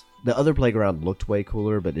was. The other playground looked way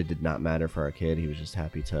cooler, but it did not matter for our kid. He was just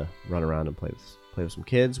happy to run around and play with some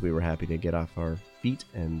kids. We were happy to get off our feet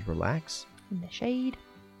and relax. In the shade.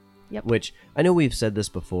 Yep. Which, I know we've said this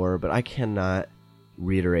before, but I cannot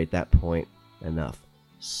reiterate that point enough.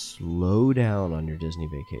 Slow down on your Disney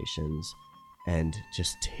vacations and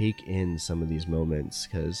just take in some of these moments,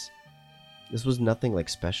 because this was nothing like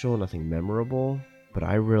special, nothing memorable, but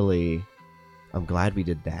I'm glad we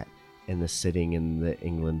did that. And the sitting in the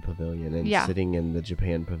England pavilion and Yeah. sitting in the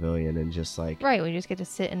Japan pavilion and just like, Right, we just get to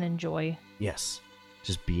sit and enjoy. yes,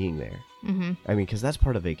 just being there. Mm-hmm. I mean, because that's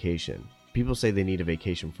part of vacation. People say they need a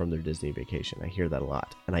vacation from their Disney vacation. I hear that a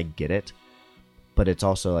lot, and I get it. But it's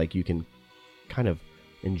also like you can kind of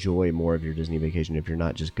enjoy more of your Disney vacation if you're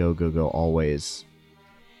not just go, always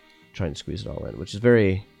trying to squeeze it all in, which is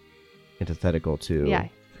very antithetical to Yeah.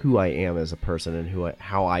 who I am as a person and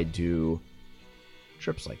how I do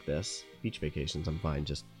trips like this. Beach vacations, I'm fine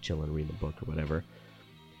just chilling, reading a book or whatever.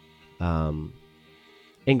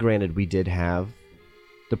 And granted, we did have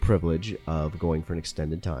the privilege of going for an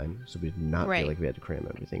extended time, so we did not Right. feel like we had to cram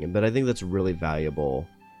everything. But I think that's really valuable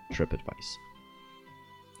trip advice.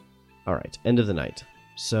 All right, end of the night.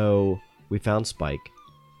 So we found Spike.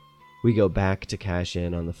 We go back to cash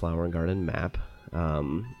in on the Flower and Garden map.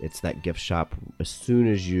 It's that gift shop as soon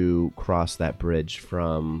as you cross that bridge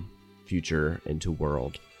from Future into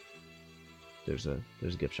World. There's a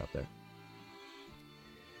gift shop there.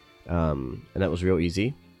 And that was real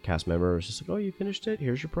easy. Cast member was just like, "Oh, you finished it?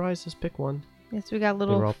 Here's your prize. Just pick one." Yes, we got were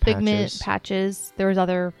little all figment patches. There was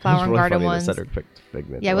other Flower and It was really Garden funny ones. that Cedric picked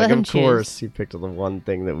Figment. Yeah, we like, let him of course, choose. he picked the one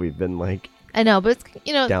thing that we've been like I know, but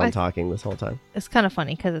it's down talking this whole time. it's kind of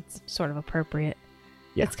funny because it's sort of appropriate.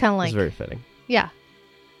 Yeah, It's kind of like it's very fitting. yeah.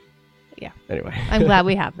 Anyway, I'm glad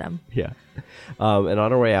we have them. yeah. And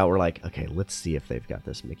on our way out, we're like, okay, let's see if they've got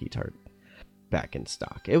this Mickey tart back in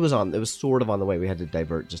stock. It was sort of on the way. We had to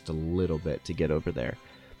divert just a little bit to get over there.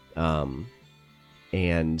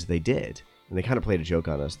 And they did. And they kind of played a joke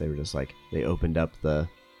on us. They were just like, they opened up the,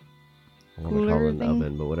 I don't want to call Cooler it an thing?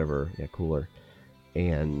 oven, but whatever. Yeah, cooler.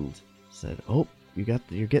 And said, "Oh,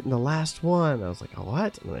 you're getting the last one." I was like, "Oh,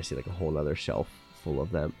 what?" And then I see like a whole other shelf full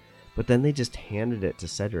of them. But then they just handed it to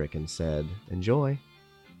Cedric and said, "Enjoy.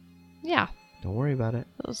 Yeah, Don't worry about it."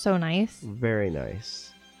 it was so nice. Very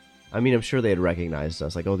nice. I mean, I'm sure they had recognized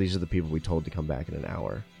us. Like, "Oh, these are the people we told to come back in an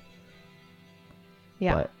hour."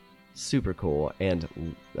 Yeah, But super cool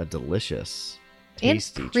and a delicious, and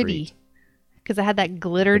tasty pretty treat. because I had that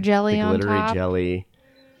glitter jelly the on glittery top. jelly.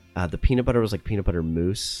 The peanut butter was like peanut butter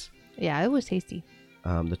mousse. Yeah, it was tasty.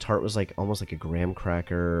 The tart was like almost like a graham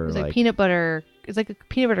cracker. It was like peanut butter. It's like a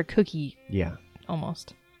peanut butter cookie Yeah,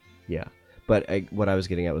 almost. yeah. But what I was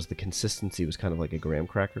getting at was the consistency was kind of like a graham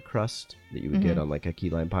cracker crust that you would get on like a key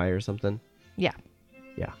lime pie or something. Yeah.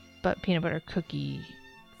 Yeah. But peanut butter cookie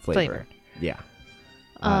Flavor. flavored. Yeah.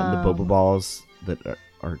 The boba balls that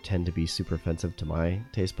are tend to be super offensive to my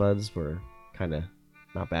taste buds were kind of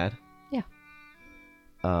not bad. Yeah.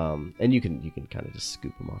 And you can kind of just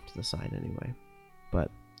scoop them off to the side anyway.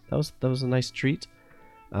 But that was a nice treat.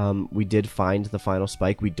 We did find the final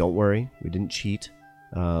Spike. Don't worry, we didn't cheat.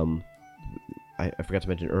 I forgot to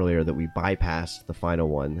mention earlier that we bypassed the final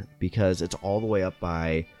one because it's all the way up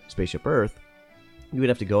by Spaceship Earth. You would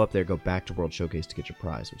have to go up there, go back to World Showcase to get your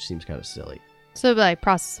prize, which seems kind of silly. So by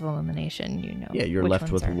process of elimination, Yeah, you're which left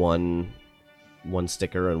ones with are. one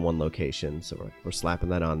sticker and one location, so we're slapping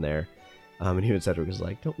that on there. And even Cedric was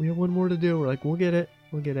like, "Don't we have one more to do?" We're like, "We'll get it."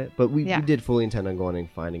 But we did fully intend on going and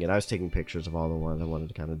finding it. I was taking pictures of all the ones. I wanted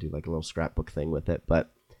to kind of do like a little scrapbook thing with it, but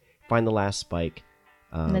find the last Spike.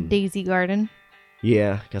 In the Daisy Garden,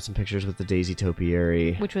 Yeah, got some pictures with the Daisy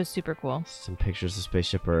Topiary, which was super cool. some pictures of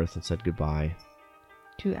Spaceship Earth, and said goodbye.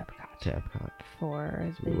 To Epcot. to Epcot.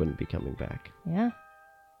 for So we wouldn't be coming back. yeah.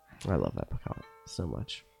 I love Epcot so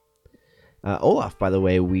much. Olaf, by the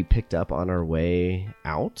way, we picked up on our way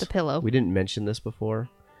out. The pillow. We didn't mention this before.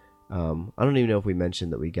 I don't even know if we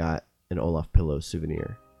mentioned that we got an Olaf pillow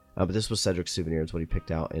souvenir. But this was Cedric's souvenir. It's what he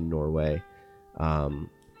picked out in Norway.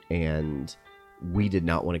 And we did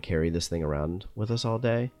not want to carry this thing around with us all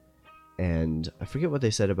day. And I forget what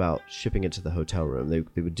they said about shipping it to the hotel room.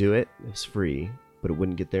 They would do it. It was free, but it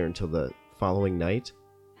wouldn't get there until the following night.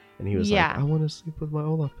 And he was like, I want to sleep with my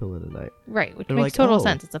Olaf pillow tonight. Right, which They're makes like, total oh.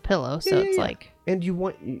 sense. It's a pillow, so Yeah, it's yeah. like And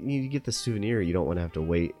you get the souvenir. You don't want to have to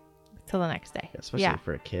wait, till the next day. especially Yeah,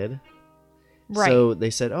 for a kid. right. So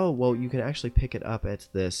they said, oh, well, you can actually pick it up at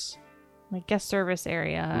this Like guest service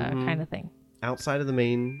area Mhm. kind of thing. outside of the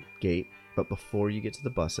main gate, but before you get to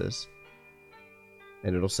the buses.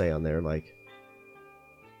 And it'll say on there, like,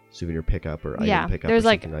 souvenir pickup or Yeah, item pickup there's or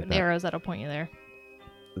like, something like that. arrows that'll point you there.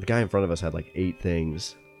 The guy in front of us had like 8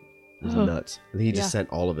 things. It was Oh. nuts. And he just Yeah. sent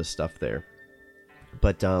all of his stuff there.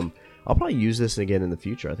 But I'll probably use this again in the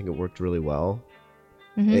future. I think it worked really well.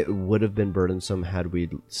 Mhm. It would have been burdensome had we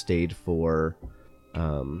stayed for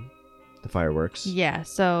the fireworks. Yeah,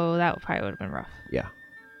 so that probably would have been rough. Yeah.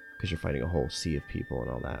 Because you're fighting a whole sea of people and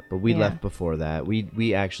all that. But we Yeah. left before that.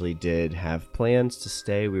 We actually did have plans to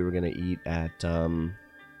stay. We were going to eat at...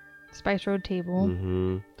 Spice Road Table.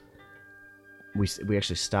 hmm We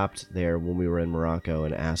actually stopped there when we were in Morocco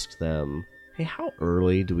and asked them, hey, how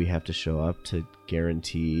early do we have to show up to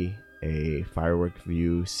guarantee a firework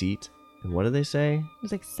view seat? And what did they say? It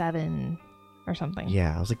was like 7 or something.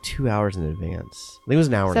 Yeah, it was like 2 hours in advance. I think it was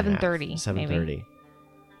an hour and a half. 7:30, 7:30.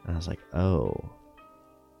 And I was like, oh,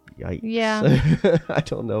 yikes. Yeah. I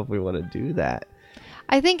don't know if we want to do that.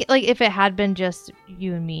 I think like if it had been just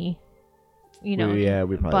you and me, you know, we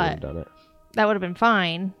probably would but have done it. that would have been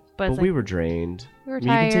fine. But, But it's we like, were drained. we were I mean,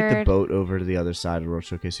 you can take the tired. boat over to the other side of the World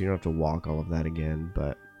Showcase, so you don't have to walk all of that again.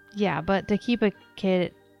 But Yeah, but to keep a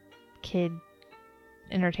kid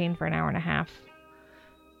entertained for an hour and a half.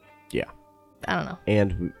 Yeah. I don't know.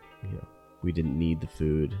 and we didn't need the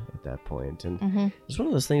food at that point. And Mm-hmm. it's one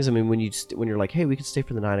of those things. I mean, when you're like, hey, we could stay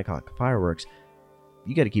for the 9 o'clock fireworks,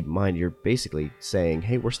 you got to keep in mind you're basically saying,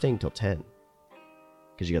 hey, we're staying till 10.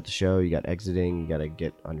 Because you got the show, you got exiting, you got to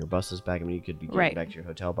get on your buses back. I mean, you could be getting Right. back to your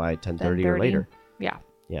hotel by 10:30 or 10:30. later. Yeah.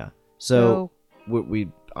 Yeah. So we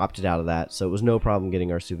opted out of that. So it was no problem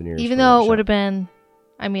getting our souvenirs. Even from though the it would shop. have been,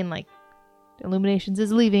 I mean, like, Illuminations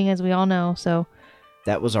is leaving, as we all know. So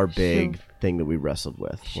That was our big Should- thing that we wrestled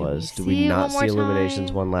with. should Was we do we see it not one more see Illuminations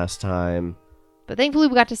time? one last time? but thankfully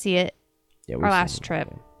we got to see it. Yeah, Our we've seen last it trip.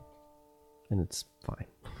 again. And it's fine.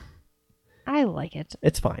 I like it.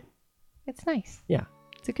 It's fine. It's nice. Yeah.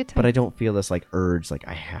 It's a good time. But I don't feel this like urge, like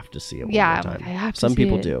I have to see it one Yeah, more I'm time. like, I have to Some see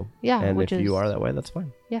people it. do. Yeah, And which if you is- are that way, that's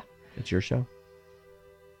fine. Yeah. It's your show.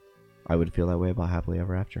 I would feel that way about Happily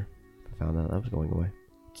Ever After. If I found out that was going away.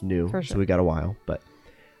 It's new, For so sure. we got a while. But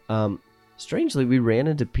strangely, we ran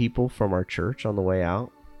into people from our church on the way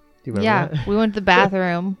out. Do you remember Yeah, that? we went to the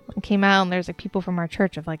bathroom and came out, and there's like people from our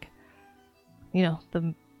church of like, you know,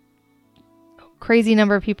 the crazy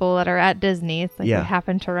number of people that are at Disney. It's like Yeah. we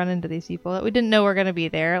happened to run into these people that we didn't know were going to be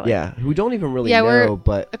there. Like, Yeah, who don't even really Yeah, we're know,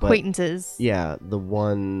 but acquaintances. yeah, the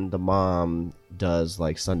mom does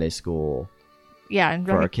like Sunday school Yeah, and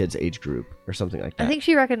for our kids' age group or something like that. I think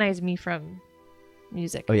she recognized me from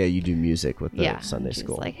music. Oh yeah, you do music with the yeah, Sunday and she's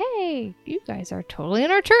school. like, hey, you guys are totally in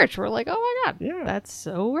our church. We're like, oh my god, Yeah. that's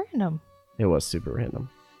so random. It was super random.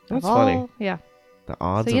 That's Of funny. all- Yeah. The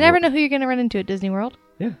odds. So you of never what- know who you're going to run into at Disney World.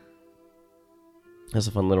 Yeah. That's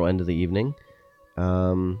a fun little end of the evening.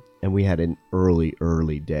 And we had an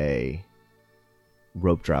early day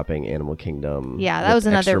rope dropping Animal Kingdom. Yeah, that with was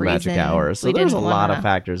another extra magic reason hours. So we there's a didn't lot of wanna-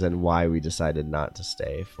 factors in why we decided not to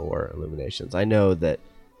stay for Illuminations. I know that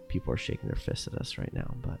people are shaking their fists at us right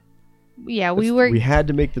now, but Yeah, we had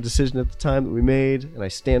to make the decision at the time that we made, and I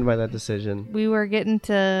stand by that decision. we were getting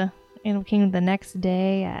to Animal Kingdom the next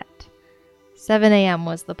day at 7 a.m.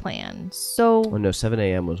 was the plan. So Oh no, 7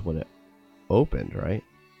 a.m. was when it opened, right?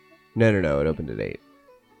 No, it opened at 8.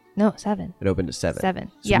 no, 7. It opened at 7.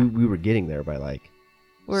 7. So Yeah. we were getting there by like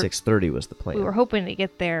We're- 6:30 was the plan. We were hoping to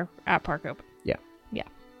get there at Park Open. Yeah. Yeah.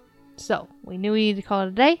 So we knew we needed to call it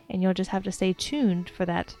a day, and you'll just have to stay tuned for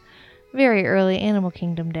that very early Animal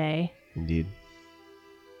Kingdom day. Indeed.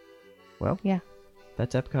 Well, Yeah.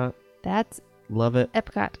 that's Epcot. That's Love it.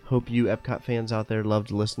 Epcot. Hope you Epcot fans out there loved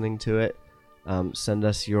listening to it. Send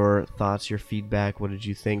us your thoughts, your feedback. What did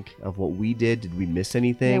you think of what we did? Did we miss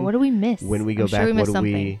anything? Yeah, what do we miss? When we go I'm back, sure we what missed do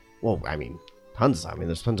something. we? Well, I mean, tons. I mean,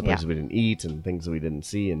 there's tons of Yeah. places we didn't eat and things that we didn't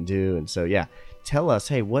see and do. And so, yeah, tell us,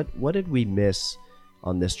 hey, what did we miss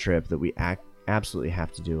on this trip that we absolutely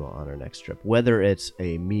have to do on our next trip. Whether it's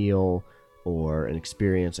a meal or an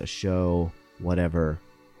experience, a show, whatever,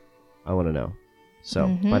 I want to know.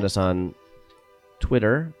 So find us on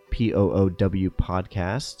Twitter, POOW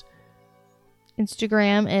Podcast.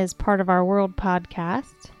 Instagram is Part of Our World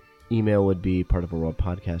Podcast. Email would be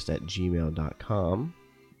partofourworldpodcast@gmail.com.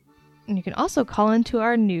 And you can also call into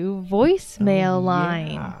our new voicemail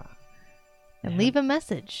line and leave a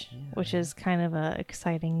message, which is kind of a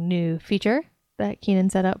exciting new feature that Keenan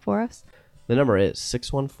set up for us. The number is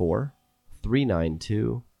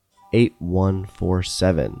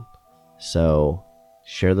 614-392-8147. So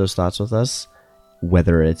share those thoughts with us,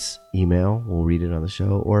 whether it's email, we'll read it on the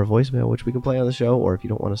show, or a voicemail, which we can play on the show, or if you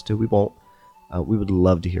don't want us to, we won't. We would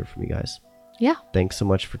love to hear from you guys. Yeah. Thanks so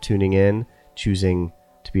much for tuning in, choosing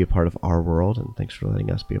to be a part of our world, and thanks for letting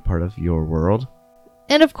us be a part of your world.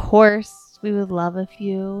 And of course, we would love if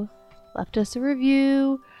you left us a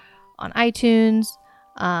review on iTunes,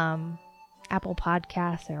 Apple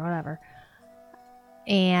Podcasts, or whatever.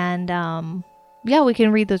 And yeah, we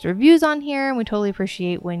can read those reviews on here, and we totally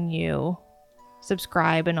appreciate when you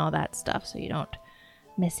subscribe and all that stuff, so you don't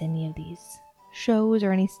miss any of these shows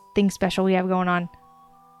or anything special we have going on.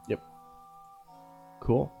 Yep.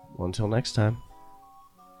 Cool. Well, until next time.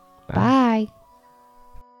 Bye.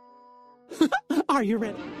 Are you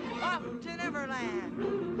ready? Up to Neverland.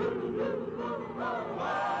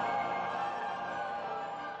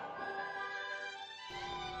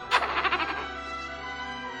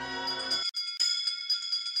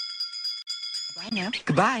 Bye now.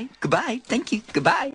 Goodbye. Goodbye. Thank you. Goodbye.